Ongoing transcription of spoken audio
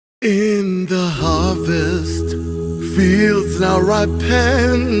In the harvest, fields now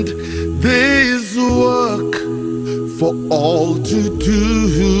ripened, there is work for all to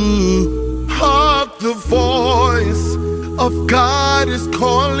do. Hark, the voice of God is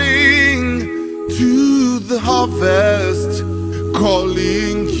calling to the harvest,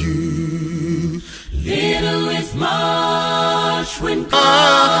 calling you. Little is much when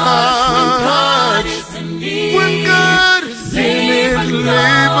God is in need. When God is in it,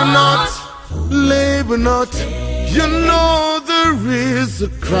 labor not. You know there is a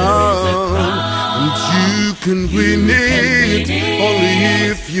crown, and you can win it only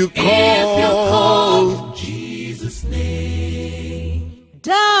if you call Jesus' name.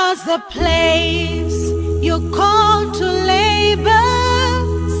 Does the place you call to labor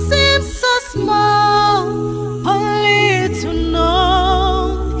seem so small, only to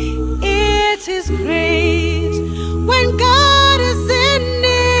know it is great when God is in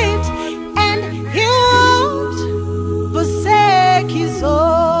it, and He won't forsake His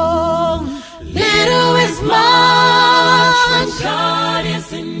own. Little is much when God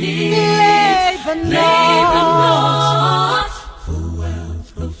is in need. Labor not for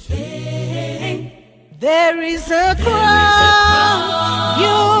wealth of fame. There is a crown,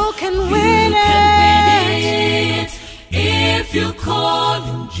 you can win it if you call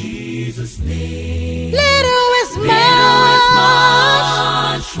in Jesus' name. Little is much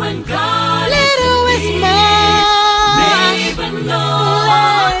when God little is is in much. labor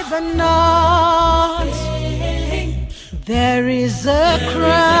not. There is a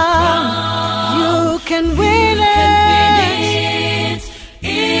crown, you can win it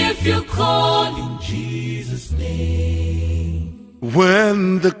if you call in Jesus' name.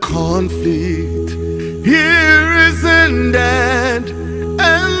 when the conflict here is ended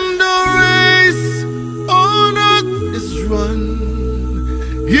and the race on earth is run.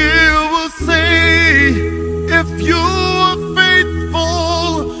 You will say, if you are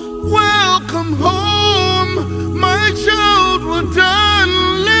faithful, welcome home, my child. Well done.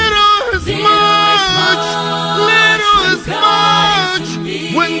 Little is much, little is much.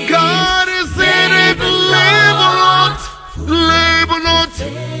 When God is in it, labor not.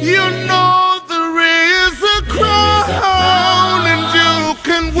 You know there is a crown, and you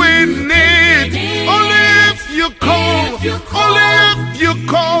can win it only if you call, only if you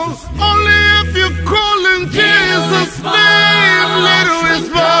call, only if you call in Jesus' name. Little is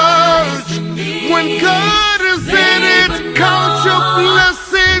much. When God is in it, count your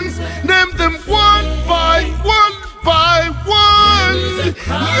blessings, name them one by one by one.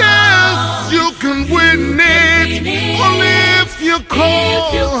 Yes, you can win it only if you call.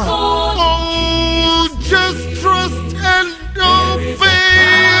 Oh, just trust and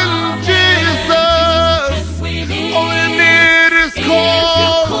obey in Jesus. All you need is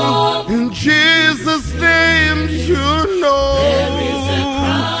call in Jesus' name. You know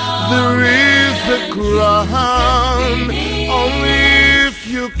there is a crown only if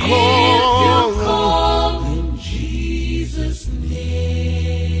you call in Jesus' name.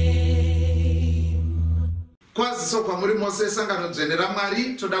 Kwaziso kwa muri mose sangano Nherera Mwari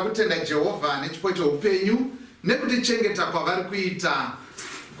toda kutenda Jehovah nechipo cheupenyu nekutichengeta kwavari kuita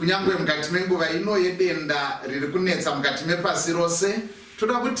kunyangwe mukati menguva ino yedenda riri kunetsa mukati mepasi rose.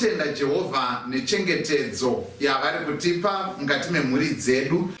 Toda kutenda Jehovah nechengetedzo yavari kutipa mukati memhuri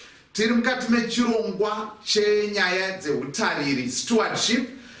dzedu. Tiri mukati mechirongwa chenyaya dzeutariri, stewardship,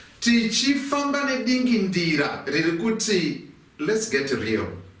 tichifamba nedingindira riri kuti let's get real.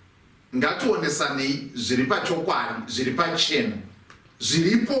 Ngationesanei zviri pachokwadi, zviri pachena,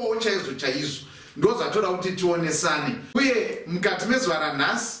 zviripo chaizvo ndo zvatoda kuti tionesane. Uye mukati mezuva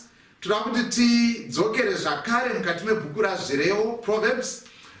ranhasi toda kuti tidzokere zvakare mukati mebhuku razvirevo Proverbs,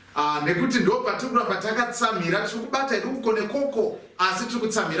 nekuti ndo patiri kuramba takatsamira, tiri kubata iduko nekoko, asi tiri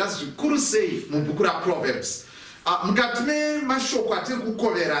kutsamira zvikuru sei mubhuku raProverbs. Mukati memashoko atiri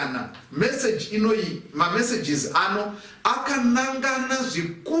kukoverana, message inoyi, mamessages ano akanangana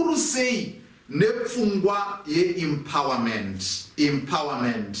zvikuru sei nepfungwa yeempowerment.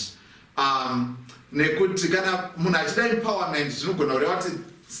 Nekuti kana munhu achida empowerment zvinogona kureva kuti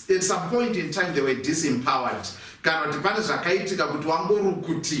at some point in time they were disempowered, kana kuti pane zvakaitika kuti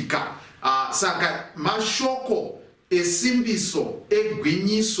wangorukutika. Saka mashoko esimbiso,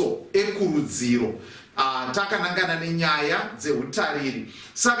 egwinyiso, ekurudziro, takanangana nenyaya dzeutariri.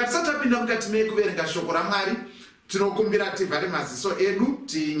 Saka tisati tapinda mukati mekuverenga shoko raMwari, tinokumbira tivhare maziso edu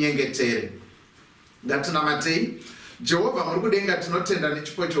tinyengetere. Ngatinamatei. Jehovah muri kudenga, tinotenda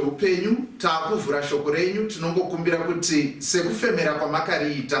nechipo cheupenyu, taakuvhura shoko renyu, tinongokumbira kuti sekufemera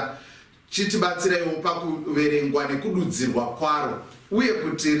kwamakariita chitibatsireiwo pakuverengwa nekududzirwa kwaro. uye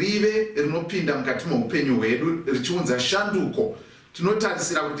kuti rive rinopinda mukati meupenyu hwedu richiunza shanduko.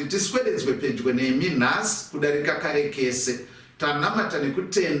 Tinotarisira kuti tiswededzwe pedyo nemi nhasi kudarika kare kese. Tanamata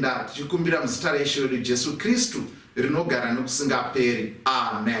nekutenda tichikumbira muzita raIshe wedu Jesu Kristu rinogara nokusingaperi.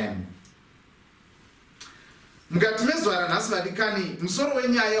 Amen. Mukati mezuva ranhasi vadikani, musoro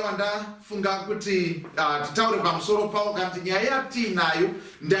wenyaya wandafunga kuti titaure pamusoro pawo kandi nyaya yatiinayo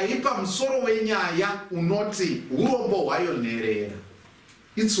ndaipa musoro wenyaya unoti urombo hwayo nherera.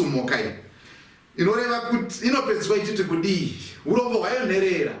 Itsumo kai inoreva kuti inopedzwa ichiti kudii? Urombo hwayo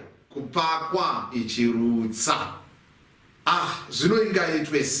nherera, kupakwa ichirutsa. Zvino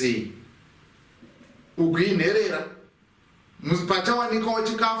ingaitwe sei? Nherera pachawanikawo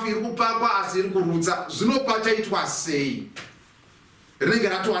chikafu iri kupakwa asi iri kurutsa, zvino pachaitwa sei? Rinenge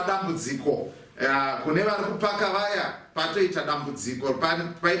ratova dambudziko kune vari kupaka vaya, patoita dambudziko,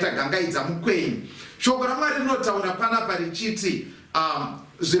 paita gangaidza mukwenyu. Shoko raMwari rinotaura panapa richiti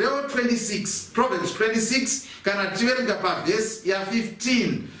zvirevo 26, Proverbs 26, kana tiverenga pavhesi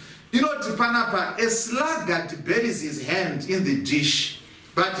ya15 inoti panapa, a sluggard buries his hand in the dish,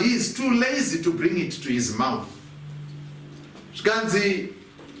 but he is too lazy to bring it to his mouth. Zvikanzi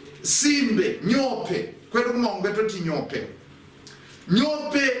simbe, nyope, kwedu kumaungu toti nyope.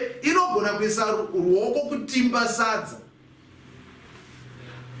 Nyope inogona kuisa ruoko kutimba sadza,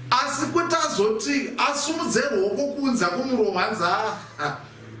 asi kuti azoti asumudze ruoko kunza kumuromo hanza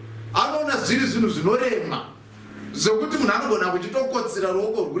anoona zviri zvinhu zvinorema zvokuti munhu anogona kuchitokotsera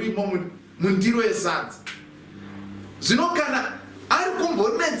ruoko rwurimo mundiro yesadza. Zvino kana ari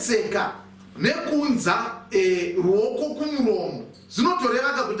kumbonetseka nekunza ruoko kumuromo,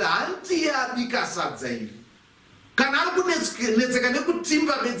 zvinotoreva kuti handiye abika sadza iri. Kana ari kunetseka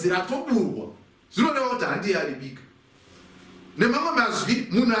nekutimba bedzi ratoburwa, zvinoreva kuti handiye aribika. Nemamwe mazwi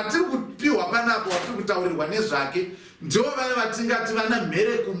munhu atiri kupiwa panapo watiri kutaurirwa nezvake ndivo vaya vatingati vana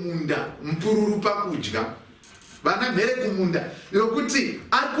mhere kumunda, mpururu pakudya. Vana mhere kumunda yokuti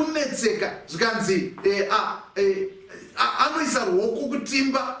ari kunetseka, zvikanzi anoisa ruoko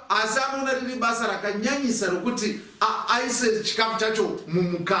kutimba asi anoona riri basa rakanyanyisa rokuti aise chikafu chacho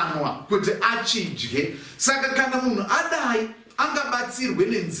mumukanwa kuti achidye. Saka kana munhu adai angabatsirwe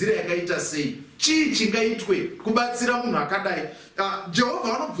nenzira yakaita sei? Chii chingaitwe kubatsira munhu akadai?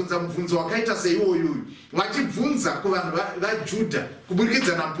 Jehovha vanobvunza mubvunzo wakaita sei iwoyu, vachibvunza kuvanhu vaJudha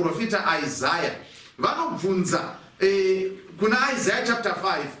kuburikidza namuprofita Isaiah. Vanobvunza kuna Isaiah chapter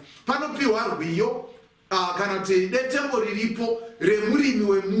 5 panopiwa rwiyo kana kuti detembo riripo remurimi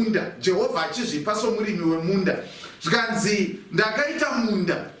wemunda, Jehovha achizvipa somurimi wemunda. Zvikanzi ndakaita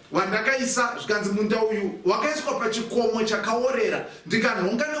munda wandakaisa, zvikanzi munda uyu wakaiswa pachikomo chakaorera,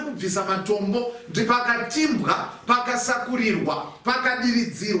 ndikanhonga nekubvisa matombo, ndipakatimbwa, pakasakurirwa,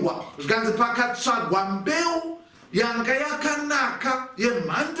 pakadiridzirwa, zvikanzi pakatsvagwa mbeu yanga yakanaka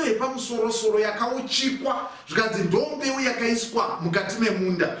yemhando yepamusoro-soro yakauchikwa, zvikanzi ndombeu yakaiswa mukati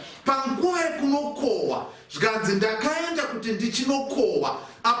memunda. Panguva yekunokohwa, zvikanzi ndakaenda kuti ndichinokohwa,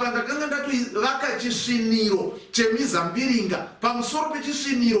 apa ndakanga ndatovaka chisviniro chemizambiringa. Pamusoro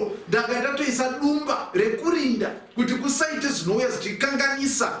pechisviniro ndanga ndatoisa dumba rekurinda kuti kusaite zvinouya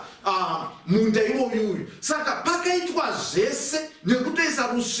zvichikanganisa munda iwoyu. Saka pakaitwa zvese nekutoisa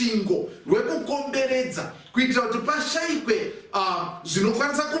rusvingo rwekukomberedza kuitira kuti pashayikwe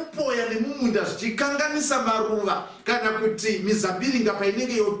zvinokwanisa kupoya nemumunda zvichikanganisa maruva kana kuti mizambiringa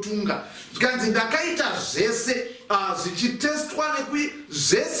painenge yotunga. Zvikanzi ndakaita zvese zvichitestwa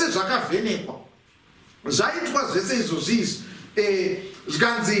zvese zvakavhenekwa, zvaitwa zvese izvozvizvi.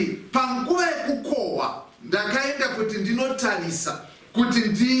 Zvikanzi panguva yekukohwa ndakaenda kuti ndinotarisa kuti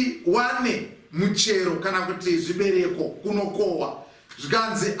ndiwane muchero kana kuti zvibereko kunokohwa.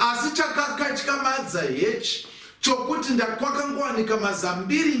 Zvikanzi asi chakakatyamadza hechi chokuti kwakangowanika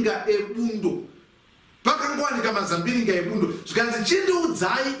mazambiringa ebundo, pakangowanika mazambiringa ebundo. Zvikanzi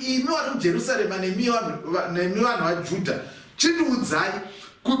chindiudzai imi vari muJerusarema nemi vanhu vaJudha, chindiudzai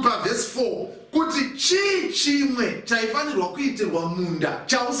pavhesi 4 kuti chii chimwe chaifanirwa kuitirwa munda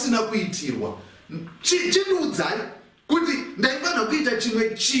chausina kuitirwa. Chindiudzai kuti ndaifanira kuita chimwe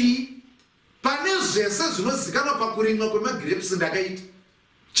chii pane zvese zvinozikanwa pakurimwa kwemagirepsi ndakaita.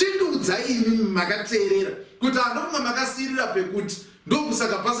 Chindiudzai imi makateerera kuti anokumwe makasirira pekuti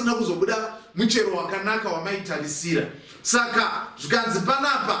ndokusaka pasina kuzobuda muchero wakanaka wamaitarisira. Saka zvikanzi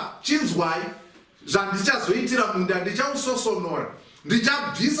panapa chinzwai zvandichazoitira munda, ndichausosonora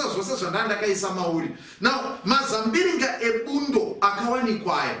ndichabvisa zvose zvandandakaisa mauri. Now mazambiringa ebundo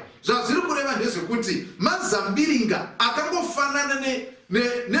akawanikwaya zvazviri kureva ndezvekuti mazambiringa akangofanana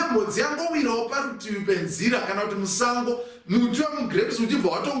nemhodzi yangowirawo parutivi penzira kana kuti musango, muti wemugrapes uchibva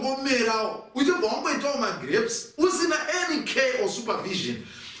watongomerawo uchibva wangoitawo magrapes usina any care or supervision.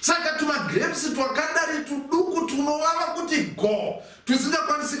 Saka tumagrapes twakadari tuduku tunovava kuti go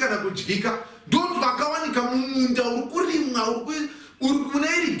tusingakwanisi kana kudyika ndo twakawanika mumunda uri kurimwa uri kune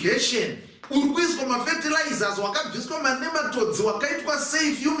irrigation uri kuiswa mafertilizers wakabviswa manematodzi wakaitwa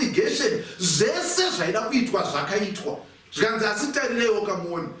safe fumigation zvese zvaida kuitwa zvakaitwa zvikanzi asi tarireiwo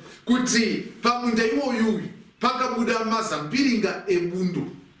kamuoni kuti pamunda iwoyu pakabuda mazambiringa ebundo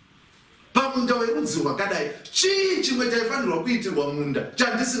pamunda werudzi rwakadai. Chii chimwe chaifanirwa kuitirwa munda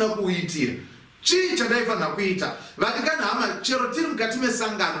chandisina kuitira? Chii chandaifanira kuita? Vatikani hama, chero tiri mukati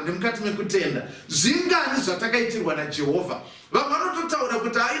mesangano nemukati mekutenda, zvingani zvatakaitirwa naJehovha. Vamwe vanototaura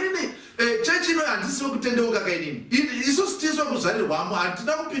kuti inini chechi ino handisiwe kutendeuka kainini, isusu tiswe kuzvarirwamo,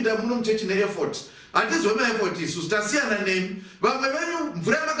 hatina kupinda muno muchechi neeffort, hatizwe maeffort isusu, tasiyana nemi. Vamwe venyu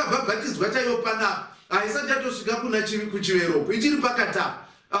mvura yamakabhabhatidzwa chaiyo panapa haisati yatosvika kuna kuchiveroko, ichiri pakatapa.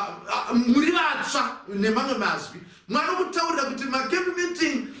 Muri vatsva nemamwe mazwi mwanokutaurira kuti macamp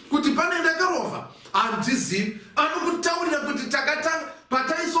meeting kuti pane ndakarova handizivi, anokutaurira kuti takatanga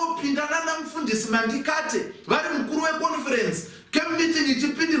pataisopindana namufundisi mandikate vari mukuru weconference camp meeting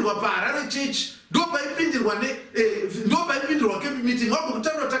ichipindirwa paHarare church ndopaipindirwa camp meeting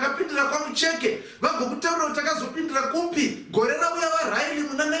vagokutaurira takapindira kwamucheke vagokutaurira takazopindira kupi gore rauya vaRaili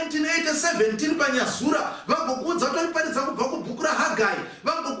muna 1987 tiri panyazura vagokudza toiparidza kubva kubhuku raHagai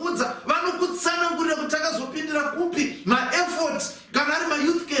vagokudza vanokutsanangurira kuti takazopindira kupi maeffort kana ari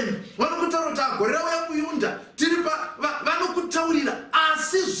mayouth camp vanokutaurira kuti agore rauya kuyunda tiri vanokutaurira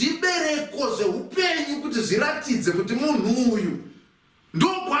asi zvibereko zveupenyu kuti zviratidze kuti munhu uyu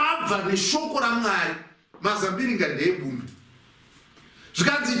ndokwabva neshoko raMwari. Mazambiringa ndeebundo.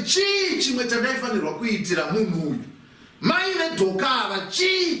 Zvikanzi chii chimwe chandaifanirwa kuitira munhu uyu? Maine dhokava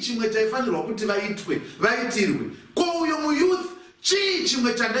chii chimwe chaifanirwa kuti vaitirwe? Ko uyo muyouth chii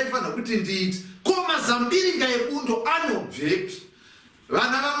chimwe chandaifanirwa kuti ndiite? Ko mazambiringa ebundo anobvepi?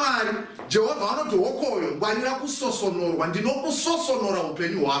 Vana vaMwari, Jehovha vanoti hokoyo ngwarira kusosonorwa, ndinokusosonora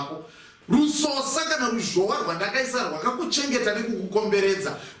upenyu hwako. Rusosa kana ruzhowa rwandakaisa rwakakuchengeta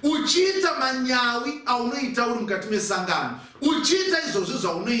nekukukomberedza, uchiita manyawi aunoita uri mukati mesangano, uchiita izvozvo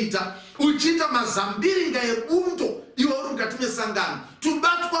zvaunoita, uchiita mazambiringa ebundo iwe uri mukati mesangano,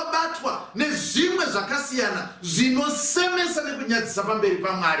 tubatwa nezvimwe zvakasiyana zvinosemesa nekunyadzisa pamberi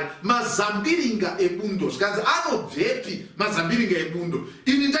paMwari. Mazambiringa ebundo zvikanzi anobvepi mazambiringa ebundo?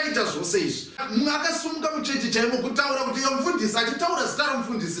 Ini ndaita zvose izvi. Mumwe akasumuka muchechi chaimo kutaura kuti iyo mufundisi achitaura zita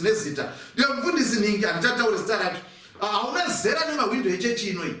romufundisi nezita, iyo mufundisi ningi handichataura zita racho, hauna zera nemawindo echechi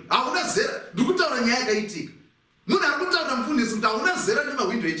inoi, hauna zera. Ndikutaura nyaya yakaitika. Munhu ari kutaura mufundisi kuti hauna zera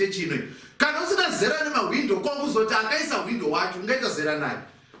nemawindo echechi inoi. Kana usina zera nemawindo kwakuzoti akaisa windo wacho ungaita zera naye,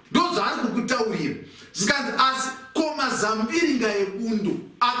 ndozvaari kukutaurira. Zvikanzi asi ko mazambiringa ebundo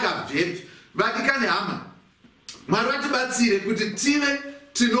akabvepi? Vatikani hama, Mwari vatibatsire kuti tive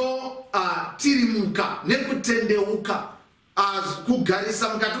tirimuka nekutendeuka. Kugarisa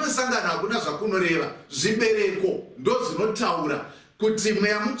mukati mesangano hakuna zvakunoreva, zvibereko ndozvinotaura kuti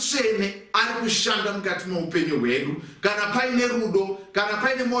mweya mutsvene ari kushanda mukati meupenyu hwedu. Kana paine rudo, kana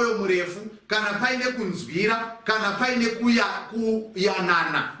paine mwoyo murefu, kana paine kunzwira, kana paine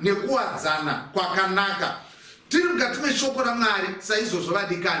kuyanana nekuwadzana kwakanaka, tiri mukati meshoko raMwari. Saizvozvo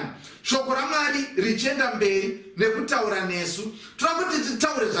vadikani, shoko raMwari richienda mberi nekutaura nesu, toda kuti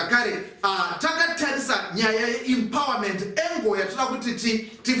titaure zvakare. Takatarisa nyaya yeempowerment, engo yatoda kuti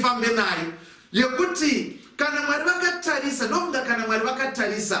tifambe nayo, yekuti kana Mwari vakatarisa, ndofunga kana Mwari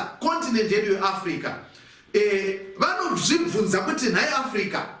vakatarisa kontinent yedu yeAfrica, vanozvibvunza kuti nhai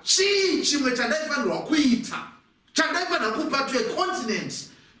Africa, chii chimwe chandaifanirwa kuita, chandaifanirwa kupa to a continent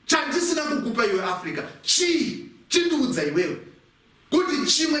chandisina kukupa iwe Africa? Chii? Chindiudza iwewe kuti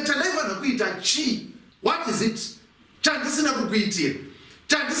chimwe chandaifanirwa kuita chii? What is it? Chandisina kukuitira,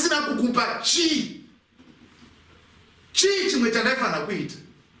 chandisina kukupa chii? Chii chimwe chandaifanirwa kuita?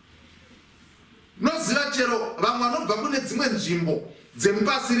 Noziva chero vamwe vanobva kune dzimwe nzvimbo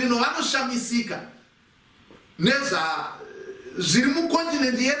dzemupasi rino vanoshamisika nezviri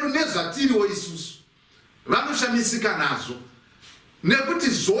mukontinenti yedu nezvatiriwo isusu, vanoshamisika nazvo nekuti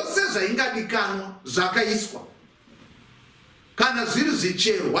zvose zvaingadikanwa zvakaiswa. Kana zviri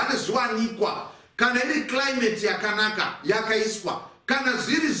zvicherwa nezviwanikwa, kana iri climate yakanaka yakaiswa, kana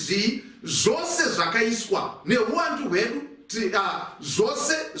zviri zvose zvakaiswa neuwandu hwedu,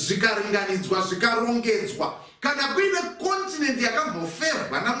 zvose zvikaringanidzwa zvikarongedzwa kana kuine continent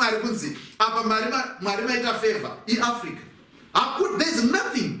yakambofevhwa naMwari kunzi apa Mwari maita favor iAfrica. There's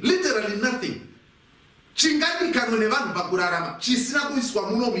nothing, literally nothing. Chingadikanwe nevanhu pakurarama chisina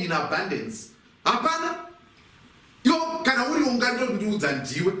kuiswa muno in abundance. Hapana. Yo kana uri ungandiudza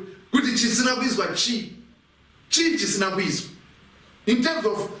ndiwe kuti chisina kuiswa chi chisina kuiswa. In terms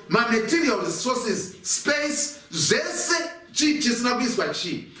of my material resources, space, zvese chisina kuiswa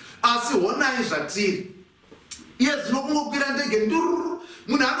chi. Asi honai zvatiri. Yes, nokungokwira ndege ndururu.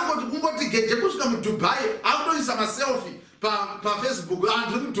 Munhu anongoti kungoti geje kusvika muDubai, akutoisa maselfie paFacebook,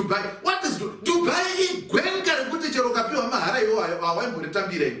 andiri muDubai. What is Dubai? Igwenga rekuti chero ukapiwa mahara iwo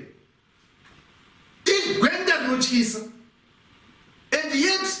hawaimbotambirei. Igwenga rinotyisa. And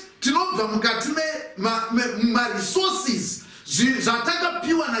yet tinobva mukati resources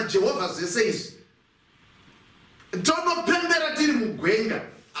zvatakapiwa naJehovha zvese izvi. Tonopembera tiri mugwenga.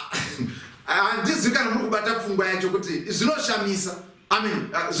 Handizivi kana muri kubata pfungwa yacho kuti zvinoshamisa.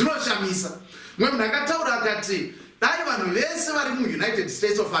 Zvinoshamisa. Mwe munhu akataura akati dai vanhu vese vari muUnited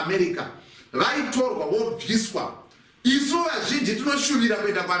States of America vaitorwa vobviswa, isu vazhinji tinoshuvira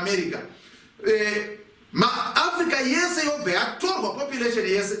kuenda kuAmerica. MaAfrica yese yobva yatorwa, population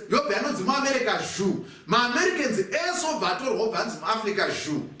yese yobva yanonzi muAmerica zhu. MaAmericans ese obva atorwa obva anzi muAfrica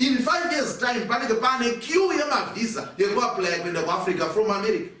zhu. In 5 years time panenge pane queue yemavisa yekuapply kuenda kuAfrica from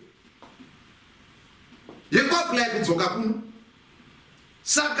America. Yekuapply kudzoka kuno.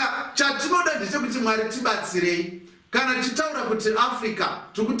 Saka chatinoda ndechekuti Mwari tibatsirei. Kana tichitaura kuti Africa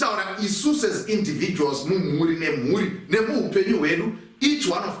tikutaura isusu as individuals mumhuri nemhuri nemuupenyu hwedu, each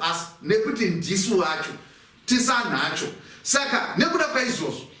one of us, nekuti ndisu vacho tisanacho. Saka nekuda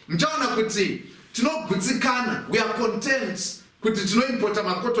kwaizvozvo muchaona kuti tinogutsikana, we are content kuti tinoimpota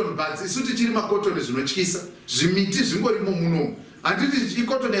macotton buds, isu tichiri macotton zvinotyisa, zvimiti zvingorimo muno. Handiti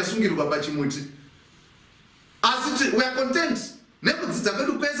icotton yasungirirwa pachimuti. Asi we are content. Nekudzidza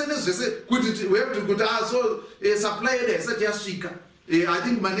kwedu kwese nezvese kuti we have to kuti so supply yedu haisati yasvika. I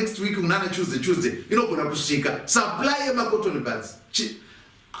think my next week unana Tuesday inogona kusvika supply yemacotton buds.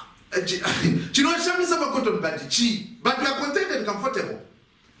 Chinoshamisa macotton bud chi, but we are content and comfortable.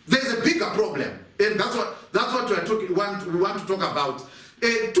 There's a bigger problem, and that's what we want to talk about.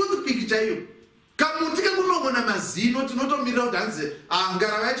 Toothpick chaiyo kamuti kekunongona mazino tinotomirira kuti hanzi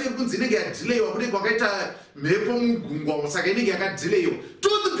ngarava yacho yekunzi inenge yadhileyiwa kunenge kwakaita mhepo mugungwa saka inenge yakadhileyiwa.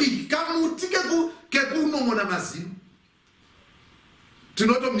 Toothpick kamuti kekunongona mazino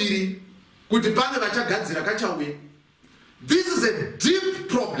tinotomiri kuti pane vachagadzira kachauya. This is a deep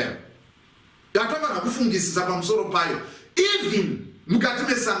problem yatofanira kufungisisa pamusoro payo. Even mukati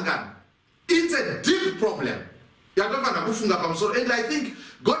mesangano, it's a deep problem yatofanira kufunga pamusoro, and I think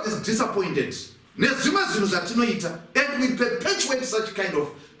God is disappointed nezvimwe zvinhu zvatinoita, and we perpetuate such kind of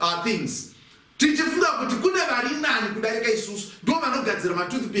things. Tichifunga kuti kune vari nani kudarika isusu ndo vanogadzira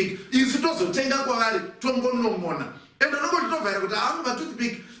matoothpick, isu tozotenga kwavari tongonong'ona. And nongoti tovhara kuti hangu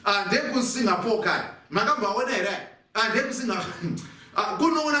matoothpick ndekuSingapore kare, makambaona here ndekuSingapore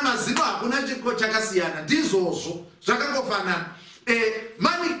kunong'ona mazino hakuna chakasiyana, ndizvozvo zvakangofanana.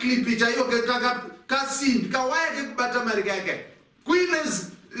 Money clip chaiyo kasimbi kawaya kekubata mari kake kuine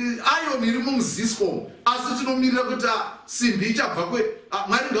iron iri mumuzisco, asi tinomirira kuti simbi ichabva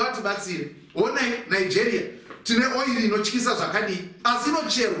Mwari ngavatibatsire. Honai Nigeria tine oil inotyisa zvakadii, asi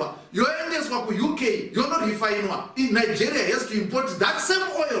inocherwa yoendeswa kuUK yonorefinwa. Nigeria has to import that same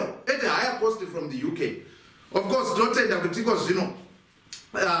oil at a higher cost from the UK. Of course tinotenda kuti iko zvino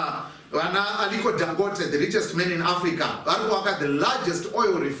vana Aliko Dangote, the richest man in Africa, vari kuvaka the largest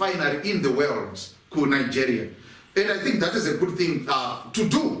oil refinery in the world ku Nigeria. And I think that is a good thing to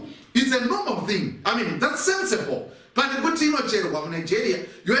do. It's a normal thing. I mean, that's sensible. Pane kuti inocherwa muNigeria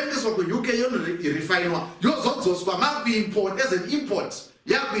yoendeswa kuUK yonorefinwa yozodzoswa makuimport as an import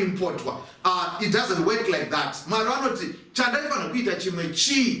yakuimportwa. It doesn't work like that. Mwari vanoti chandaifanira kuita chimwe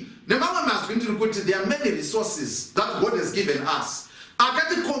chii. Nemamwe mazwi ndiri kuti there are many resources that God has given us,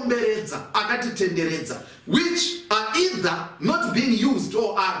 akatikomberedza akatitenderedza, which are either not being used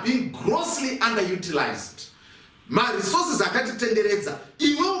or are being grossly underutilized. Resources akatitenderedza,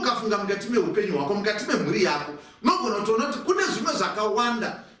 iwe ukafunga mukati meupenyu hwako, mukati memhuri yako, unogona kutoona kuti kune zvimwe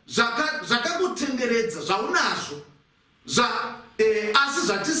zvakawanda zvakakutenderedza zvaunazvo asi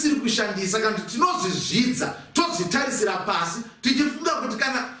zvatisiri kushandisa kana kuti tinozvizvidza tozvitarisira pasi tichifunga kuti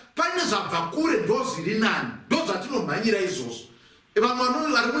kana pane zvabva kure ndo zviri nani, ndo zvatinomhanyira izvozvo.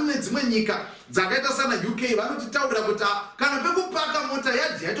 Vamwe vari mune dzimwe nyika dzakaita sana UK vanotitaurira kuti kana pekupaka mota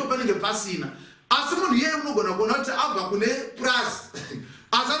yadhi yacho panenge pasina, asi munhu iyeye unogona kuona kuti abva kune plus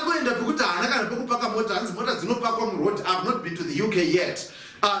asi ari kuenda pekuti haana kana pekupaka mota, hanzi mota dzinopakwa muroad. I have not been to the UK yet.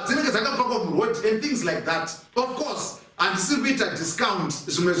 dzinenge dzakapakwa muroad and things like that. Of course handisiri kuita discount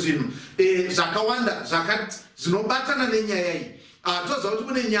zvimwe zvinhu zvakawanda zvinobatana nenyaya iyi. Toziva kuti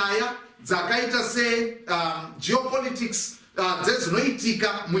kune nyaya dzakaita geopolitics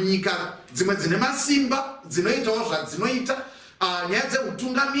dzezvinoitika munyika dzimwe dzine masimba dzinoitawo zvadzinoita, nyaya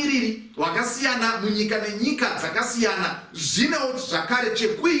dzeutungamiriri hwakasiyana munyika nenyika dzakasiyana zvinewo zvakare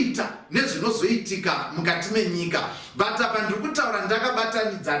chekuita nezvinozoitika mukati menyika. But apa ndiri kutaura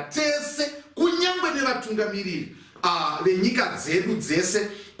ndakabatanidza tese kunyangwe nevatungamiriri venyika dzedu dzese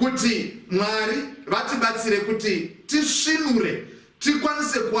kuti Mwari vatibatsire kuti tisvinure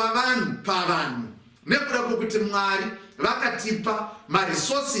tikwanise kuva vanhu pavanhu, nekuda kwokuti Mwari vakatipa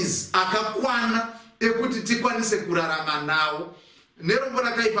maresources akakwana ekuti tikwanise kurarama nawo. Nerombo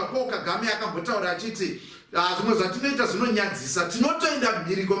rakaipa Paul Kagame akambotaura achiti zvimwe zvatinoita zvinonyadzisa, tinotoenda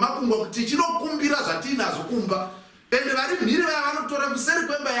mhiri kwemakungwa kuti tichinokumbira zvatinazvo kumba, ende vari mhiri vaya vanotora kuseri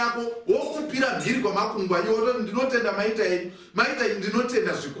kwemba yako wokupira mhiri kwemakungwa iwo ndinotenda maita iyi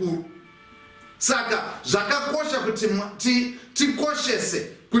ndinotenda zvikuru. Saka zvakakosha kuti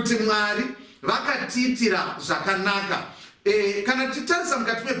tikoshese kuti Mwari vakatiitira zvakanaka. Kana titarisa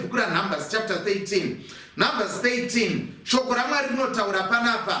mukati mebhuku raNumbers chapter 13, Numbers 13, shoko raMwari rinotaura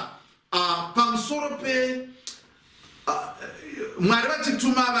panapa pamusoro Mwari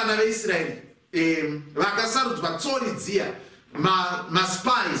vachituma vana veIsraeri vakasarudzwa tsori dziya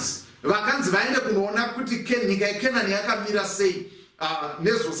maspies vakanzi vaende kunoona kuti nyika yeKenani yakamira sei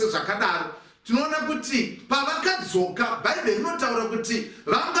nezvose zvakadaro. Tinoona kuti pavakadzoka Bhaibheri rinotaura kuti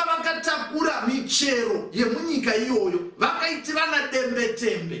vanga vakatakura michero yemunyika iyoyo vakaitirana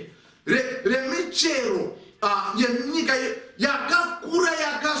dembe-tembe remichero yemunyika yakakura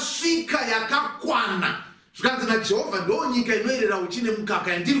yakasvika yakakwana. Zvikanzi naJehovha ndo nyika inoyerera uchi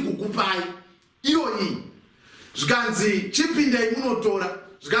nemukaka yandiri kukupai iyoyi. Zvikanzi chipindai munotora.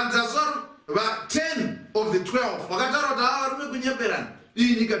 Zvikanzi va 10 of the 12 vakataura kuti varume kunyemberana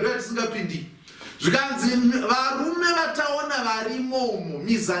iyi nyika ndo yatisingapindi. Zvikanzi varume vataona varimomo,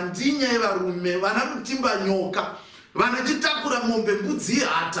 mizandinya yevarume, vana mutimba nyoka, vanachitakura mombe mbudzi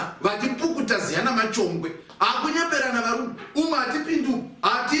hata vachipukuta ziya namachongwe, akunyemberana varume, umwe hatipindu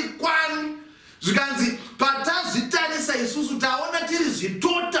hatikwani. Zvikanzi patazvitarisa isusu taona tiri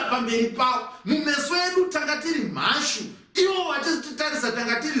zvitota pamberi pavo, mumeso edu tanga tiri mhashu, ivo vachititarisa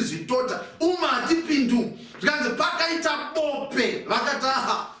tanga tiri zvitota, umwe hatipindu. Zvikanzi pakaita bope vakati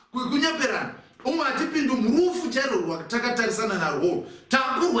kunyemberana, umwe hatipindu murufu chairo rwatakatarisana narwo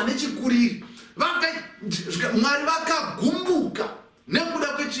takurwa nechikuriri. Mwari vakagumbuka nekuda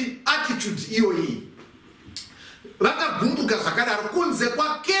kwechiattitude iyoyi, vakagumbuka zvakadaro. Kunze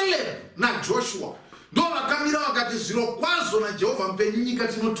kwaCaleb naJoshua ndo vakamira vakati zviro kwazvo naJehovha mupenyu nyika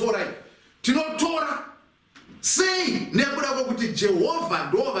tinotora sei, nekuda kwokuti Jehovha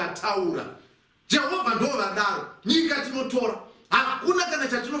ndo vataura, Jehovha ndo vadaro, nyika tinotora, hakuna kana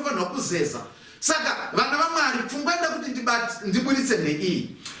chatinofanirwa kuzeza. Saka vana vaMwari pfungwa ida kuti ndiburitse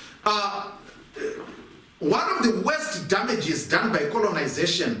neii. One of the worst damages done by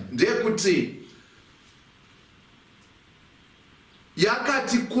colonization ndeyekuti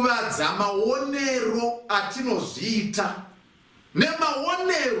yakatikuvadza maonero atinozviita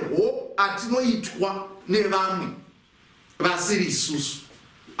nemaonero atinoitwa nevamwe vasiri isusu.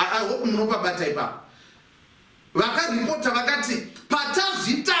 I hope munopabata ipapo. Vakaripota vakati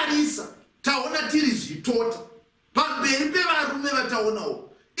patazvitarisa taona tiri zvitota pamberi pevarume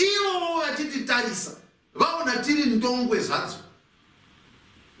vataonawo, ivo vachititarisa vaona tiri ndongwe zvadzo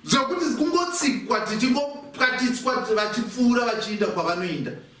dzokuti kungotsikwa tichingopwatitswa vachipfuura vachienda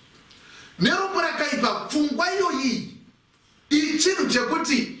kwavanoenda. Nerombo rakaipa pfungwa iyoyi iri chinhu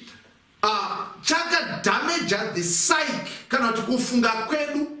chekuti chakadamaja the psyche, kana kuti kufunga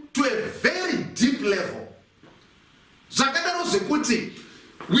kwedu to a very deep level. Zvakadaro zvekuti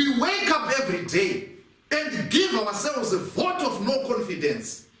we wake up every day and give ourselves a vote of no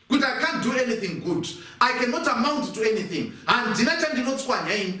confidence. Kuti I can't do anything good, I cannot amount to anything, handina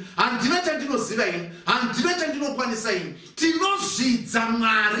chandinotswanya ini, handina chandinoziva ini, handina chandinokwanisa ini. Tinozvidza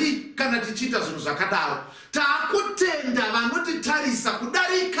Mwari kana tichiita zvinhu zvakadaro. Taakutenda vanotitarisa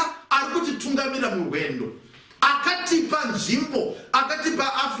kudarika ari kutitungamira murwendo. Akatipa nzvimbo,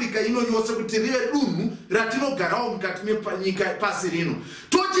 akatipa Africa ino yose kuti rive dunhu ratinogarawo mukati menyika pasi rino.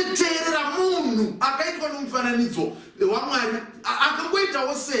 Tochiteerera munhu akaitwa nomufananidzo waMwari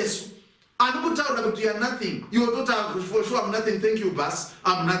akangoitawo sesu ani kutaura kuti you are nothing. Iwo tota for sure I'm nothing, thank you boss,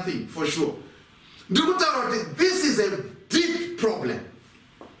 I'm nothing for sure. Ndiri kutaura kuti this is a deep problem.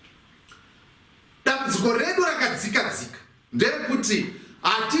 Dambudziko redu rakadzika-dzika nderekuti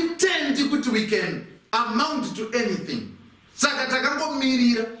hatitendi kuti we can amount to anything. saka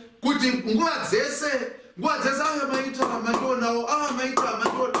takangomirira kuti nguva dzese aya maita amandonawo maita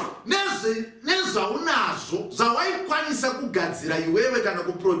amandona nezvaunazo zvawaikwanisa kugadzira iwewe kana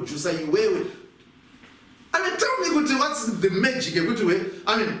kuproducer iwewe. I mean, tell me kuti what's the magic yekuti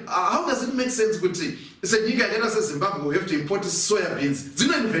how does it make sense kuti senyika yakaita seZimbabwe we have to import soya beans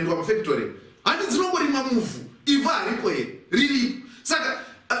dzinoinventwa mafactory handi dzinongorimwa muvhu ivhu haripo here riripo. Saka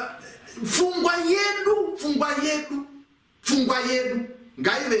pfungwa yedu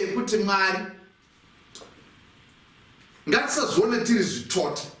ngaive yekuti Mwari ngatisazvione tiri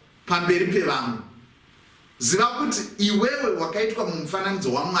zvitota pamberi pevamwe. Ziva kuti iwewe wakaitwa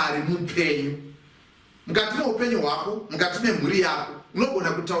mumufananidzo waMwari mupenyu. Mukati meupenyu hwako, mukati memhuri yako,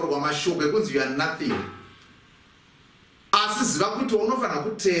 unogona kutaurirwa mashoko ekunzi you are nothing. Asi ziva kuti unofanira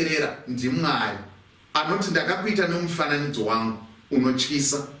kuteerera ndiMwari anoti ndakakuita nemufananidzo wangu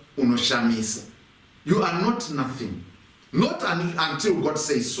unotyisa, unoshamisa. You are not nothing. Not until God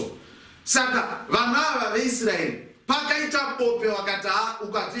says so. Saka vana ava veIsraeri pakaita bope wakati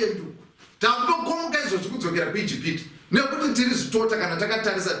ukati enduku takutokonga izvo zvikudzokera kuIjipiti nekuti tiri zvitota kana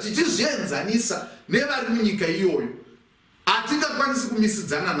takatarisa tichizvienzanisa nevari munyika iyoyo hatingakwanisi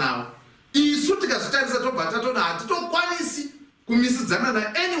kumisidzana navo. Isu tikazvitarisa tobva tatona hatitokwanisi kumisidzana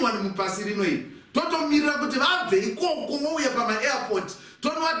naanyone mupasi rino iri. Totomirira kuti vabve ikoko vouya pamaairport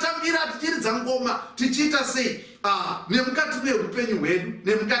tonovatambira tichiridza ngoma tichiita sei nemukati meupenyu hwedu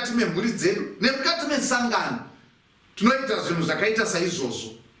nemukati memhuri dzedu nemukati mesangano tinoita zvinhu zvakaita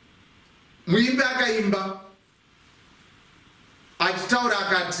saizvozvo. Muimbi akaimba achitaura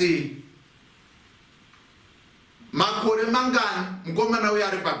akati makore mangani mukomana uyo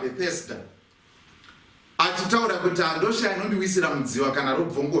ari paBethesda achitaura kuti handosha inondiwisira mudziva kana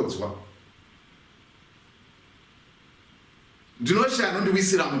robvongodzwa. Ndinoshaya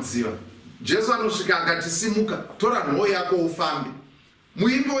inondiwisira mudziva. Jesu anosvika akati simuka tora nhoo yako ufambe.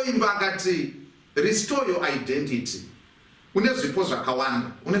 Muimbi woimba akati restore your identity. Une zvipo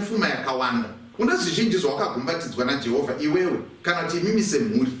zvakawanda, une pfuma yakawanda, une zvizhinji zvawakagumbatidzwa naJehovha iwewe kana kuti imimi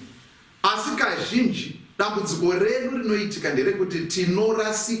semhuri. Asi kazhinji dambudziko redu rinoitika nderekuti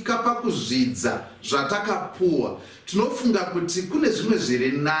tinorasika pakuzvidza zvatakapuwa. Tinofunga kuti kune zvimwe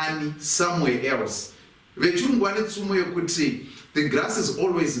zviri nani somewhere else. Vechirungu vane tsumo yokuti the grass is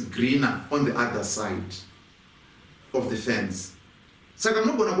always greener on the other side of the fence. Saka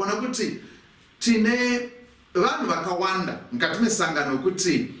munogona kuona kuti tine vanhu vakawanda mukati mesangano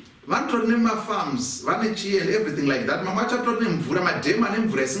kuti vanotori nemafarms vane chii and everything like that. Mamwe acho atori nemvura madhemu ane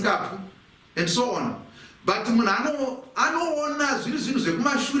mvura isingapi and so on. But munhu anoona zvinhu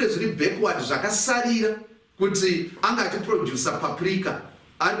zvekumashure zviri backward zvakasarira kuti anga achiproducer paprika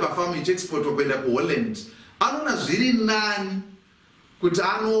ari pafamu ichiexportwa kuenda kuHolland. Anoona zviri nani kuti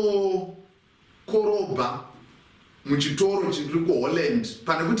anokorobha muchitoro chiri kuHolland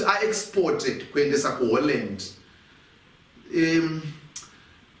pane kuti aexporte kuendesa kuHolland.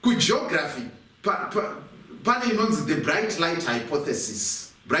 Kugeography pane inonzi the bright light hypothesis.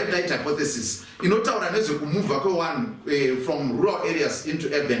 Bright light hypothesis inotaura nezvekumuvha kwevanhu from rural areas into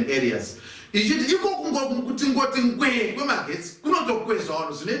urban areas. Ichiti iko kuti ngoti ngwe kwemagetsi kunotokwezva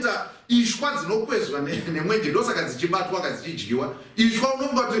vanhu zvinoita ishwa dzinokwezva nemwenje ndosaka dzichibatwa kadzichidyiwa. Ishwa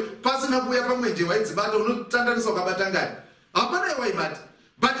unofunga kuti pasina kuuya pamwenje waidzibata unotandanisa ukabata ngani hapana waibata.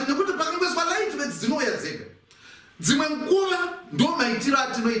 But nekuti pakangoiswa light beds dzinouya dzega. Dzimwe nguva ndo maitiro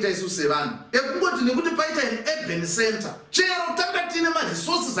atinoita isu sevanhu ekungoti nekuti paita an urban center chero tanga tine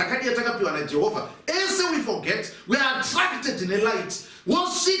maresources akadiya takapiwa naJehovha ese we forget we are attracted nelight.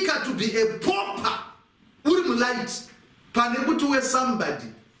 Wosvika to be a pauper uri mulight pane kuti we somebody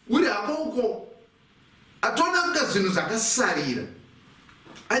uri akoko atona kuita zvinhu zvakasarira.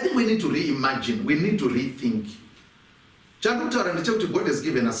 I think we need to reimagine, we need to rethink. Chandokutaura ndechekuti God has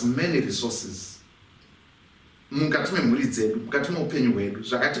given us many resources mukati memhuri dzedu, mukati meupenyu hwedu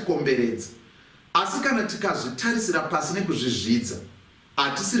zvakatikomberedza. Asi kana tikazvitarisira pasi nekuzvizvidza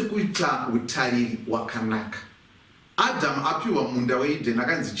hatisiri kuita utariri wakanaka. Adam apiwa munda weEden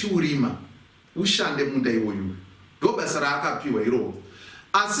akanzi chiurima ushande munda iwoyu. Ndo basa raakapiwa iroro.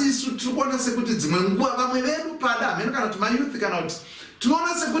 Asi isu tinoona sekuti dzimwe nguva vamwe vedu pada hameno kana kuti mayouth kana kuti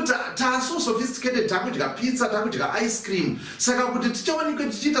tinoona sekuti taso sophisticated takudya pizza takudya ice cream. Saka kuti tichaonekwa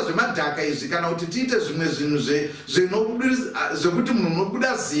tichiita zvemadhaka izvi kana kuti tiite zvimwe zvinhu zvekuti munhu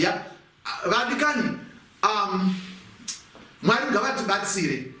unobuda ziya vadikani Mwari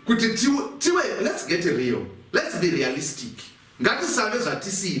ngavatibatsire kuti tiwe let's get real. Let's be realistic. Ngatisave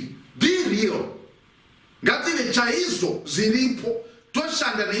zvatisiri. Be real. Ngative chaizvo zviripo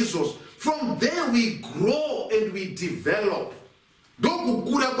toshanda neizvozvo. From there we grow and we develop.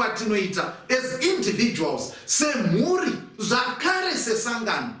 ndokukura kwatinoita as individuals, semhuri, zvakare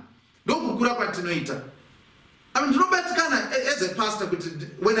sesangano, ndokukura kwatinoita. I mean, ndinobatikana as a pastor,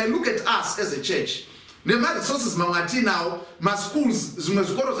 when I look at us as a church, nema-resources mamwe atinawo, ma-schools, zvimwe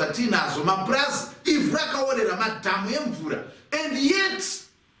zvikoro zvatinazo, mapurazi, ivhu rakaorera, madhamu emvura, and yet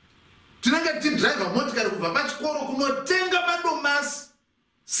tinenge tidriva motikari kubva pachikoro kunotenga madomasi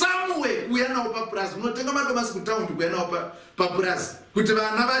somewhere kuuya nawo papurazi, kunotenga madomasi kutaundi kuuya nawo papurazi kuti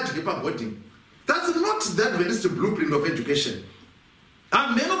vana vadye paboarding. That's not the Adventist blueprint of education.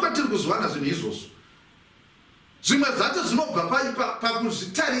 Hameno kwatiri kuzwana zvinhu izvozvo. Zvimwe zvacho zvinobva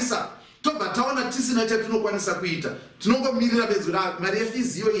pakuzvitarisa, tobva taona tisina chatinokwanisa kuita. Tinongomirira bedzi mari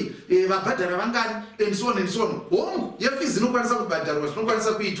yefizi iyoyi vabhadhara vangani and so on and so on. Hongu yefizi inokwanisa kubhadharwa,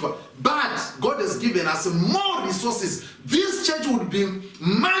 zvinokwanisa kuitwa. But God has given us more resources. This church would be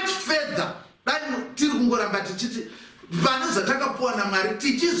much further than tiri kungoramba tichiti vane zvatakapuwa namwari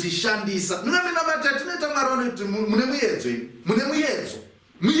tichizvishandisa. Ndingamena vati atinoita mwari vanoti mune muyedzo ini, mune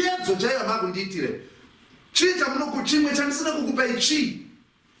muyedzo chaiva makundiitire. Chii chamunoku chimwe chandisina kukupai chii?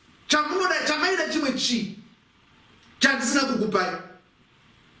 Chamunoda chamaida chimwe chii? Chandisina kukupai.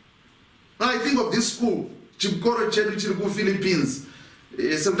 I think of this school, chikoro chedu chiri kuPhilippines.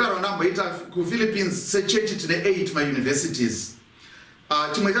 Sekutaro ndamboita kuPhilippines sechechi tine 8 ma-universities.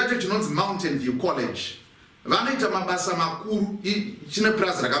 Chimwe chacho chinonzi Mountain View College. Vanoita mabasa makuru, chine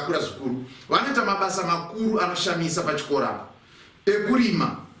prazi rakakura zvikuru. Vanoita mabasa makuru anoshamisa pachikora.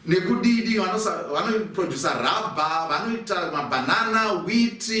 Ekurima. Nekudidi vanoproduce rubber, vanoita mabanana,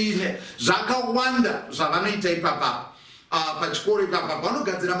 wheat, zvakawanda zvavanoita ipapa pachikoro ipapa.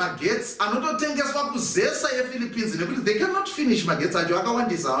 Vanogadzira magetsi anototengeswa kuzesa yePhilippines nekuti they cannot finish magetsi acho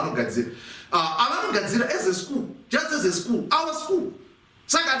akawandisa avanogadzira. Avanogadzira as a school, just as a school, our school.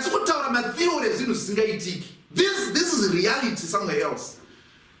 Saka hatisi kutaura matheory ezvinhu zvisingaitiki. This is reality somewhere else.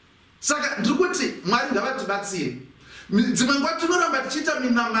 Saka ndiri kuti Mwari ngavatibatsire. Dzimwe nguva tinoramba tichiita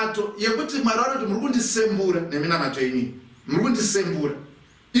minamato yekuti Mwari vanoti muri kundisembura neminamato yenyu. Muri kundisembura.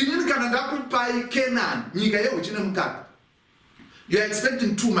 Inini kana ndakupai Canaan, nyika yehuchi nemukaka. You are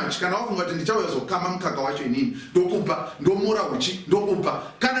expecting too much. Kana wafunga kuti ndichauya kuzokama mukaka wacho inini, ndokupa, ndomora huchi, ndokupa.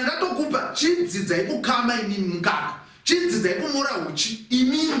 Kana ndatokupa, chidzidzai kukama inini mukaka. Chidzidzai kumora huchi,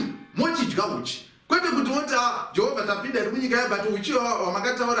 inini mochidya huchi. Kwete kuti woti Jehovah tapinda iri munyika but huchi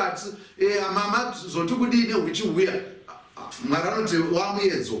wamakataura ati mama zotikudini huchi uya. Mwari anoti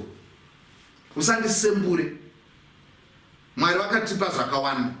wamuyedzo, usandisembure. Mwari vakatipa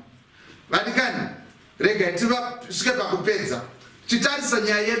zvakawanda. Vadikani, regai tivasvike pakupedza. Chitarisa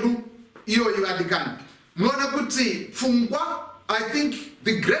nyaya yedu iyoyi vadikani. Munoona kuti pfungwa, I think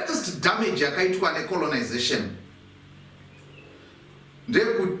the greatest damage yakaitwa necolonization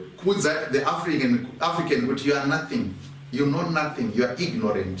ndekukudza the African kuti you are nothing, you know nothing, you are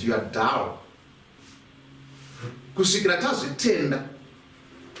ignorant, you are dull. Kusvikira tazvitenda,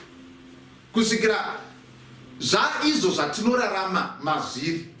 kusvikira zvaizvo zvatinorarama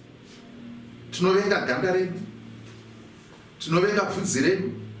mazviri, tinovenga ganda redu, tinovenga bvudzi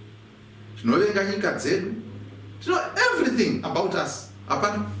redu, tinovenga nyika dzedu, everything about us.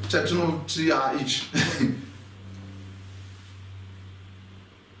 Hapana chatinoti ichi.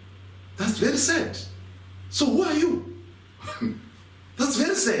 That's very sad. So who are you? That's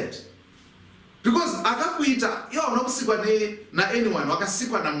very sad. Because akakuita iwo unokusikwa na anyone,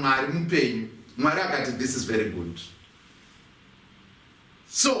 wakasikwa na Mwari mupenyu. Mwari akati this is very good.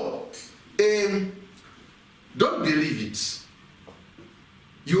 So don't believe it.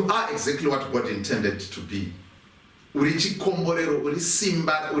 You are exactly what God intended to be. Uri chikomborero, uri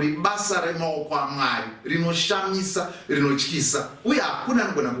simba, uri basa remaoko aMwari, rinoshamisa, rinotyisa. Uye hakuna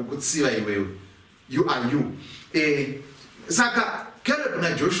anogona kukutsiva iwewe. You are you. Saka Caleb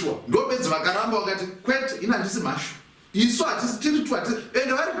na Joshua ndopedza vakaramba vakati kwete ina handisi mhashu. Isu hatisi tiri tu hatisi.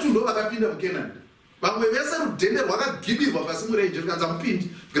 Ende vari tu ndo vakapinda muKenani. Vamwe vese rudhende rwakagibirwa pasi murenje rukanzi hamupindi.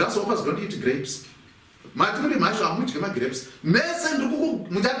 Grasshoppers don't eat grapes. Mati muri mhashu hamudye magrapes. Mese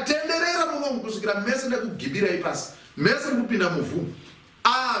muchatenderera mumo kusvikira mese ndekugibirai pasi. Mese ndikupinda muvhu.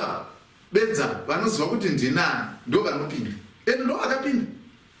 Ava bedza vanoziva kuti ndinani ndo vanopinda. Ende ndo vakapinda.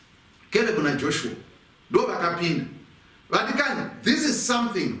 Caleb na Joshua ndo vakapinda. Vadikani, this is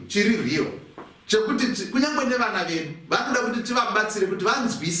something chiri real. Chekuti kunyangwe nevana vedu vanoda kuti tivabatsire kuti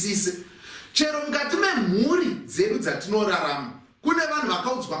vanzwisise. Chero mukati memhuri dzedu dzatinorarama kune vanhu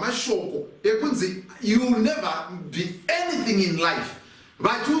vakaudzwa mashoko ekunzi you will never be anything in life.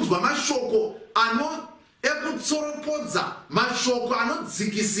 Vachiudzwa mashoko ekutsoropodza, mashoko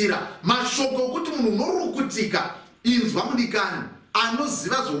anodzikisira, mashoko okuti munhu unorukutika. Inzwa mudikani,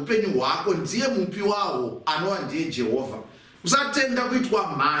 anoziva zveupenyu hwako ndiye mupi wawo, anova ndiye Jehovha. usatenda kuitwa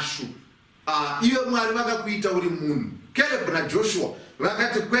mhashu. Iwe Mwari vakakuita uri munhu. Caleb naJoshua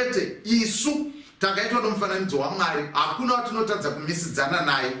vakati kwete, isu takaitwa nomufananidzo waMwari, hakuna watinotadza kumisidzana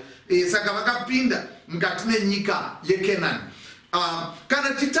naye. Saka vakapinda mukati menyika yeKenani. Kana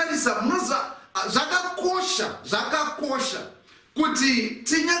titarisa munoziva zvakakosha kuti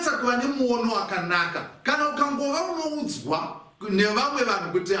tinyatsa kuva nemuono wakanaka. Kana ukangova unoudzwa nevamwe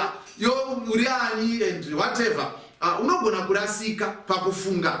vanhu kuti yo uri ani and whatever, unogona kurasika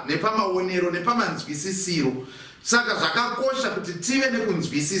pakufunga nepamaonero nepamanzwisisiro. Saka zvakakosha kuti tive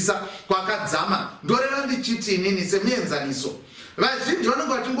nekunzwisisa kwakadzama. Ndoreva ndichiti inini semuenzaniso, vazhinji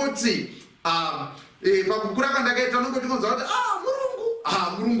vanenge vachingoti pakukura kwandakaita vanenge vachingonzwa kuti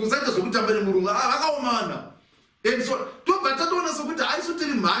murungu zaita zvokutamba nemurungu vakaoma vanhu. And so tobva tatoona sokuti haisu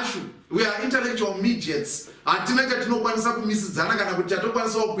tiri mhashu, we are intellectual midgets, hatina chatinokwanisa kumisidzana kana kuti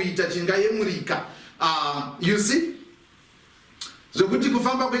chatokwanisawo kuita chingayemurika. You see, zvokuti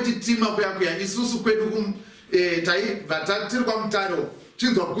kufamba kwechitima kuya isusu kwedu taibva tiri kwamutaro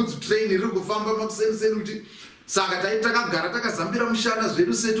chinzwa goods train riri kufamba makuseniseni kuti saka takagara takazambira mushana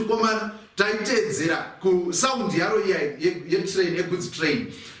zvedu setukomana taiteedzera kusaundi yaro yetrain yegoods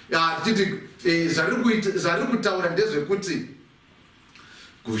train. Tichiti zvari kutaura ndezvekuti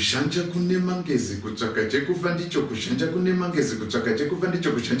kuzhanja kune mangezi kutsvaka chekufa ndicho, kuzhanja kune mangezi kutsvaka chekufa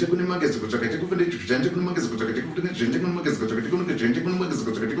ndicho, kuzhanja kune mangezi kutsvaka chekufa ndicho, kuzhanja kune mangezi kutsvaka chekufa ndicho, kuzhanja kune mangezi kutsvaka chekufa ndicho, kuzhanja kune mangezi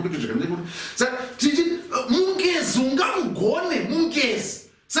kutsvaka chekufa ndicho. Saka tichi mungezi ungamugone mungezi.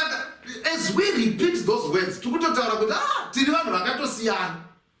 Saka as we repeat those words tikutotaura kuti tiri vanhu vakatosiyana.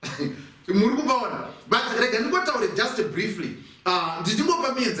 Muri kubaona, but rega ndingotaure just briefly.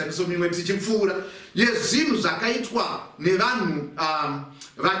 Ndichimbopa mienzaniso mimwe tichipfuura yezvinhu zvakaitwa nevanhu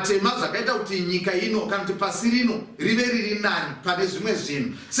vatema zvakaita kuti nyika ino kana kuti pasi rino rive riri nani pane zvimwe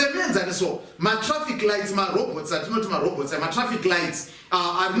zvinhu. Semuenzaniso, matraffic lights, marobots atinoti marobots, matraffic lights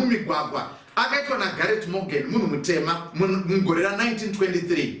ari mumigwagwa akaitwa naGarrett Morgan, munhu mutema mugore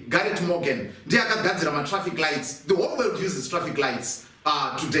ra1923. Garrett Morgan ndiye akagadzira matraffic lights. The whole world uses traffic lights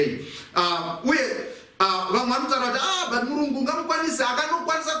today. Uye vamwe vanotaura kuti but murungu ngamukwanise,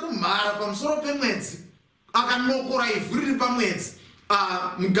 akanokwanisa kumhara pamusoro pemwedzi akanokora ivhu riri pamwedzi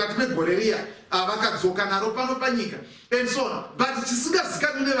mukati megore riya vakadzoka naro pano panyika and so on. But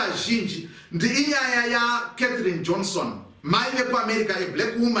chisingazikanwi nevazhinji inyaya yaCatherine Johnson, mai vekuamerica, a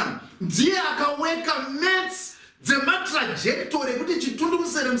black woman, ndiye akaweka maps dzematrajectory kuti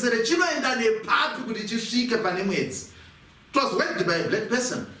chitundumuseremusere chinoenda nepapi kuti chisvike pane mwedzi. It was worked by a black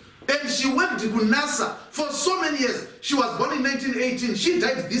person. And she worked with NASA for so many years. She was born in 1918. She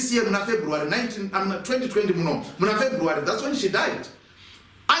died this year in February 2020. Muna February, that's when she died.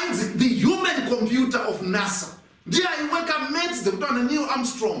 The human computer of NASA. Ndiye aiweka mates dzekutaura Neil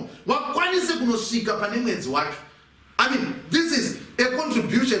Armstrong wakwanise kunosvika pane mwedzi wacho. I mean, this is a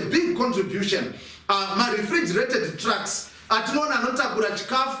contribution, big contribution. My refrigerated trucks atinoona anotakura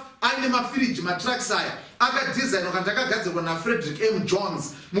chikafu aine mafiriji matrucks aya akadesignwa kana takagadzirwa naFrederick M.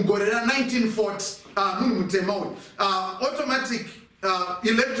 Jones mugore ra1940. Munhu mutema uyu. Automatic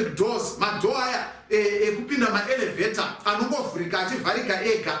electric doors, madoo aya ekupinda maelevator anongovhurika achivharika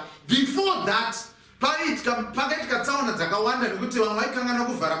ega. Before that pakaitika tsaona dzakawanda nekuti vamwe vaikangana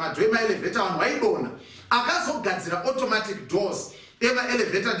kuvhara madoo emaelevator vanhu vaidona. Akazogadzira automatic doors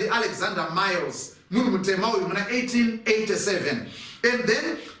emaelevator ndiAlexander Miles, munhu mutema uyu, muna 1887. And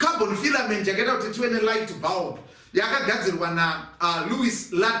then carbon filament yakaita kuti tive nelight bulb yakagadzirwa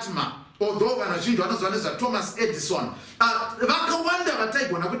naLouis Latimer, although vanhu vazhinji vanoziva nezvaThomas Edison. Vakawanda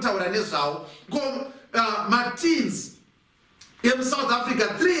vataigona kutaura nezvavo. Martins emuSouth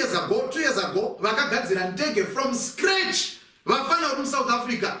Africa 2 years ago vakagadzira ndege from scratch. Vafana vari muSouth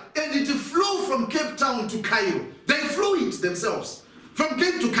Africa and it flew from Cape Town to Cairo. They flew it themselves. From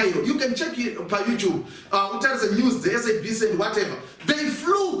Cape to Cairo, you can check it on YouTube. Utaris news, the SABC and whatever. They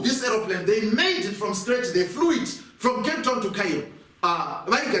flew this aeroplane. They made it from scratch. They flew it from Cape Town to Cairo.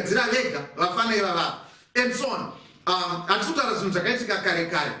 And so on. Atutaura zvinhu zvakaitika kare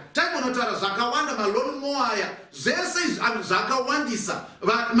kare. Taimonotaura zvakawanda maloni moaya. Zvese zvakawandisa.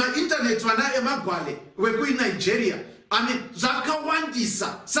 Internet vana emagwale wekuiNigeria. I mean,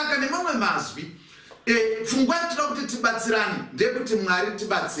 zvakawandisa. Saka nemamwe mazwi. Pfungwa yatinoda kuti tibatsirane ndekuti Mwari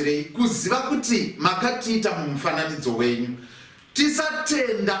tibatsirei kuziva kuti makatiita mumufananidzo wenyu.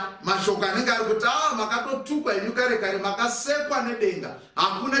 Tisatenda mashoko anenge ari kuti makatotukwa inyu kare kare, makasekwa nedenga,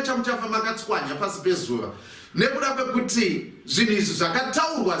 hakuna chamuchafa makatswanya pasi pezuva. Nekuda kwekuti zvinhu izvi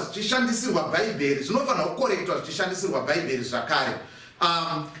zvakataurwa zvichishandisirwa Bhaibheri zvinofanira kukorektwa zvichishandisirwa Bhaibheri zvakare.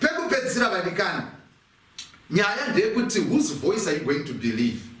 Pekupedzisira vadikani, nyaya ndeyekuti whose voice are you going to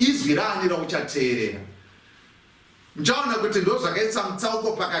believe? Izwi raani rauchateerera? Njaona kuti ndo zvakaisa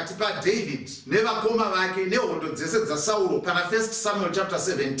mutsauko pakati paDavid nevakoma vake nehondo dzese dzaSauro pana 1 Samuel chapter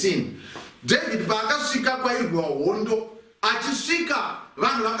 17. David paakasvika kwairwa hondo, achisvika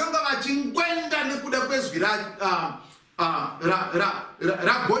vanhu vakanga vachingwenda nekuda kwezwi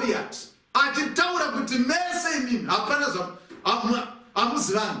raGoliath, achitaura kuti mese imimi hapana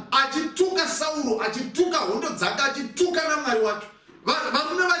hamuzivani, achituka Sauro, achituka hondo dzake, achituka namwari wacho.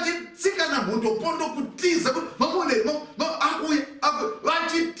 Varume vachitsika nahondo pondo kutiza akuye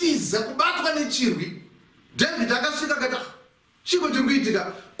vachitiza kubatwa nechirwi. David akasvika akati chiko chiri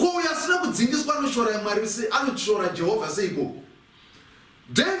kuitika, ko uyo asina kudzingiswa anoshora Mwari anoshora Jehovha seiko?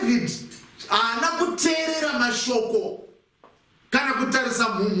 David haana kuteerera mashoko kana kutarisa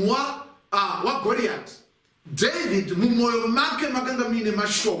mumhu waGoliath. David mumwoyo make makanga muine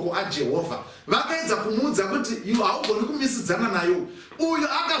mashoko aJehovha. Vakaedza kumuudza kuti haugoni kumisidzana nayo. Uyo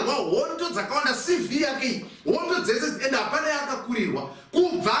akarwa hondo dzakawanda, CV yake hondo dzese ende hapana yakakurirwa.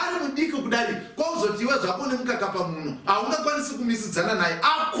 Kubva ari mudiki kudari kwauzoti iwe zvako nemukaka pamuno haungakwanisi kumisidzana naye.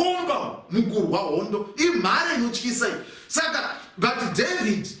 Akomba mukurwa hondo, imhare inotyisa iyi. Saka but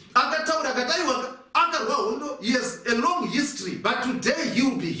David akataura akati aiwa akarwa hondo, yes, a long history, but today he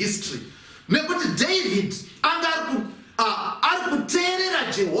will be history. Nekuti David ari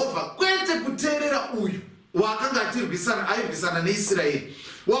kuteerera Jehovha, kwete kuteerera uyu wakanga airwisana neIsraeri.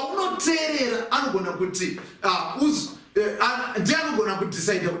 Waunoteerera anogona kuti ndianogona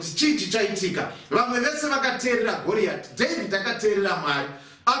kudecide kuti chii chichaitika. Vamwe vese vakateerera Goliath, David akateerera Mwari.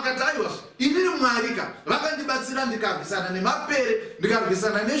 Akati aiwa inini Mwarika vakandibatsira ndikarwisana nemapere,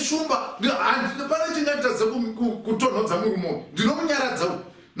 ndikarwisana neshumba, pane chingatadza kutonhodza murumo, ndinomunyaradza uyu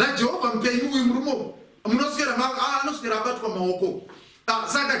naJehovha mupenyu uyu murumo anoswera abatwa maoko.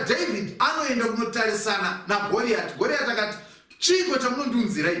 Saka David anoenda kunotarisana naGoliath. Goliath akati chiko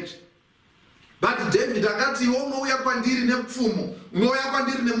chamunondiunzira ichi? But David akati iwe unouya kwandiri nepfumo, unouya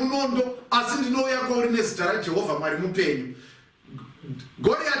kwandiri nemunondo, asi ndinouya kwauri nezita raJehovha Mwari mupenyu.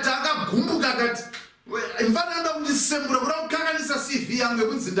 Goliath akagumbuka akati mfananda kundisembura, kuda kukanganisa CV yangu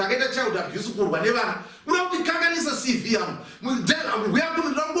yekunzi ndakaita child abuse kurwa nevana, kuda kundikanganisa CV yangu.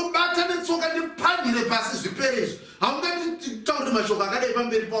 Uyakundangobata netsoka ndipandire pasi zviperezvo. Haunganditauri mashoko akadai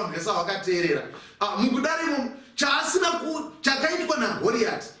pamberi pavanhu vese vakateerera. Mukudarimo chakaitwa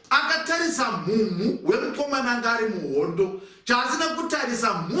naGoliath, akatarisa mumhu wemukomana anga ari muhondo, chaasina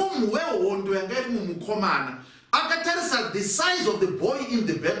kutarisa mumhu wehondo yanga iri mumukomana. Akatarisa the size of the boy in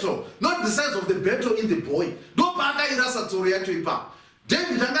the battle, not the size of the battle in the boy. Ndopaakairasa tsoro yacho ipapo.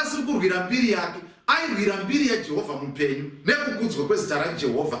 David angasiri kurwira mbiri yake, airwira mbiri yaJehovha mupenyu nekukudzwa kwezita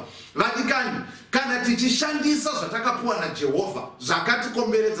raJehovha. Vadikani, kana tichishandisa zvatakapuwa naJehovha,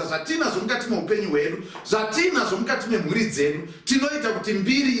 zvakatikomberedza, zvatinazvo mukati meupenyu hwedu, zvatinazvo mukati memhuri dzedu, tinoita kuti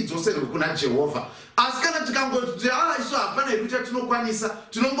mbiri idzoserwe kuna Jehovha. Asi kana tikangoti isu hapana hedu chatinokwanisa,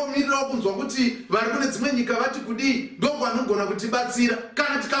 tinongomirirawo kunzwa kuti vari kune dzimwe nyika vati kudii, ndokwanogona kutibatsira.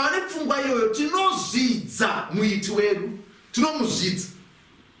 Kana tikava nepfungwa iyoyo, tinozvidza muiti wedu, tinomuzvidza.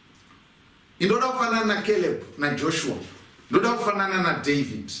 Ndoda kufanana na Caleb na Joshua, ndoda kufanana na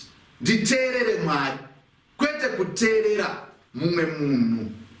David. Nditeerere Mwari, kwete kuteerera mumwe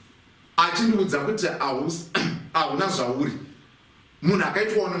munhu achindiudza kuti hauna zvauri. Munhu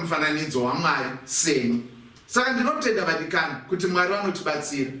akaitwawo nomufananidzo waMwari seni. Saka ndinotenda vadikani kuti Mwari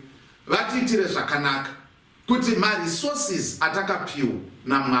vanotibatsira, vatiitire zvakanaka, kuti maresources atakapiwa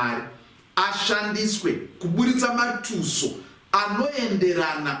naMwari ashandiswe kuburitsa matuso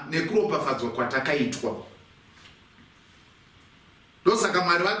anoenderana nekuropafadzwa kwatakaitwa. Ndosaka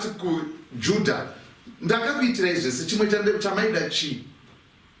Mwari vati kuJudha, ndakakuitira izvese, chimwe chamaida chii?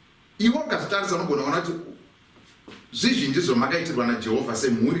 Iwe ukazotarisa unogona kuona kuti zvizhinji zvamakaitirwa naJehovha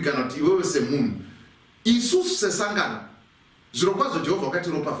semhuri kana kuti iwewe semunhu. Isusu sesangano, zviro kwazvo Jehovha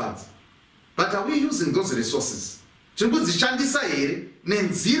wakatiropafadza. But are we using those resources? Tiri kudzishandisa here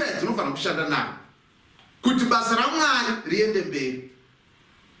nenzira yadzinofanira kushanda nayo kuti basa raMwari riende mberi,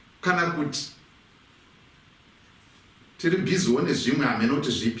 kana kuti tiri bhiziwo nezvimwe hamene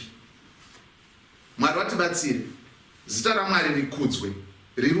kuti zvipi? Mwari vatibatsire, zita raMwari rikudzwe,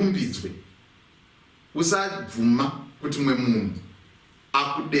 rirumbidzwe. Usabvuma kuti mumwe munhu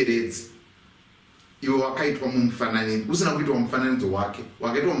akuderedze. Iwe wakaitwa mumufananidzo, usina kuitwa mufananidzo wake,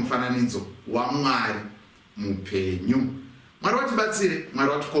 wakaitwa mufananidzo waMwari mupenyu. Mwari vatibatsire,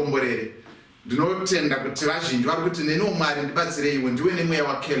 Mwari vatikomborere. Ndinotenda kuti vazhinji vari kuti neniwo Mwari ndibatsire iwe, ndiwe nemweya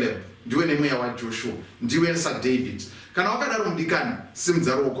waCaleb, ndiwe nemweya waJoshua, ndiwe saDavid. Kana wakadaro mudikani,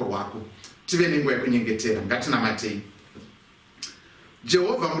 simudza ruoko rwako, tive nenguva yekunyengetera. Ngatinamatei.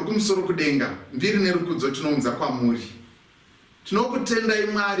 Jehovha muri kumusoro kudenga, mbiri nerukudzo tinounza kwamuri. Tinokutendai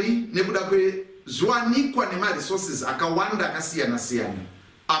Mwari nekuda zviwanikwa nemaresources akawanda akasiyana-siyana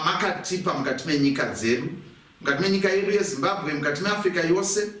amakatipa mukati menyika dzedu, mukati menyika yedu yeZimbabwe, mukati meAfrica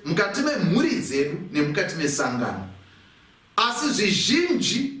yose, mukati memhuri dzedu nemukati mesangano. Asi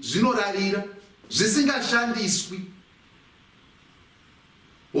zvizhinji zvinorarira zvisingashandiswi.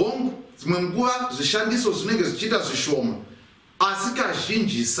 Hongu dzimwe nguva zvishandiso zvinenge zvichiita zvishoma, asi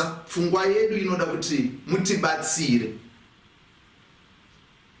kazhinjisa pfungwa yedu inoda kuti mutibatsire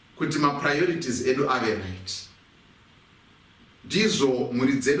kuti mapriorities edu ave right. Ndizvo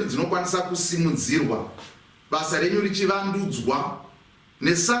mhuri dzedu dzinokwanisa kusimudzirwa, basa renyu richivandudzwa,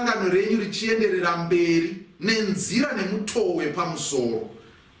 nesangano renyu richienderera mberi nenzira nemutoo wepamusoro.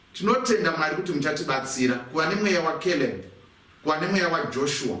 Tinotenda Mwari kuti muchatibatsira, kuva nemweya waCaleb, kuva nemweya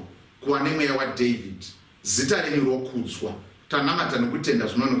waJoshua, kuva nemweya waDavid. Zita renyu rokudzwa. Tanamata nokutenda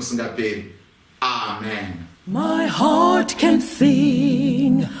zvino nokusingaperi. Amen. My heart can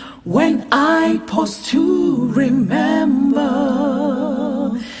sing when I pause to remember.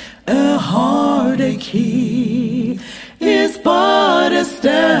 A heartache is but a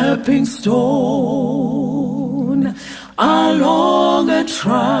stepping stone along a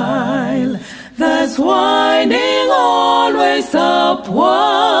trial that's winding always upward.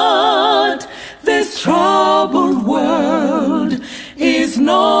 This troubled world is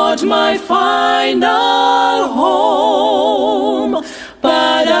not my final home,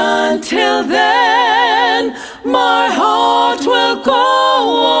 but until then my heart will go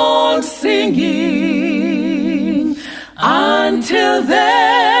on singing. Until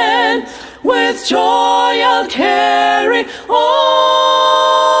then with joy I'll carry on,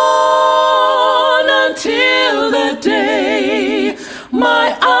 until the day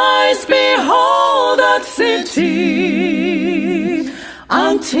my eyes behold that city,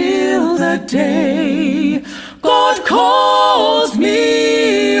 until the day God calls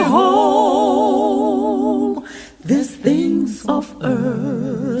me home. These things of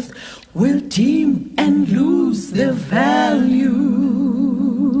earth will dim and lose their value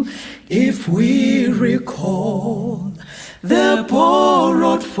if we recall they're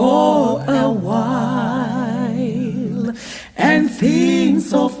borrowed for a while, and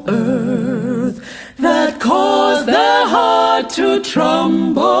things of earth that cause the heart to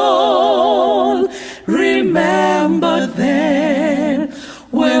tremble, remember then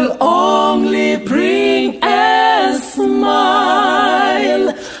will only bring a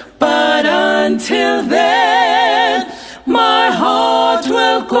smile. But until then my heart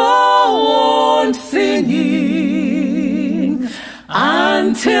will go on singing.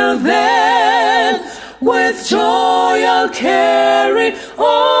 Until then with joy I'll carry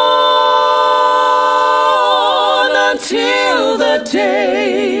on, until the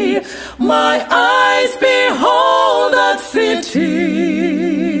day my eyes behold that city,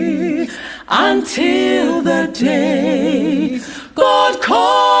 until the day God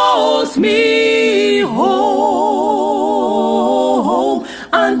calls me home,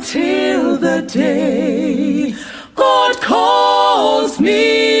 until the day God calls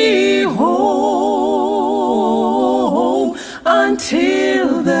me home,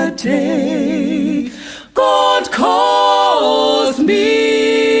 until the day God calls me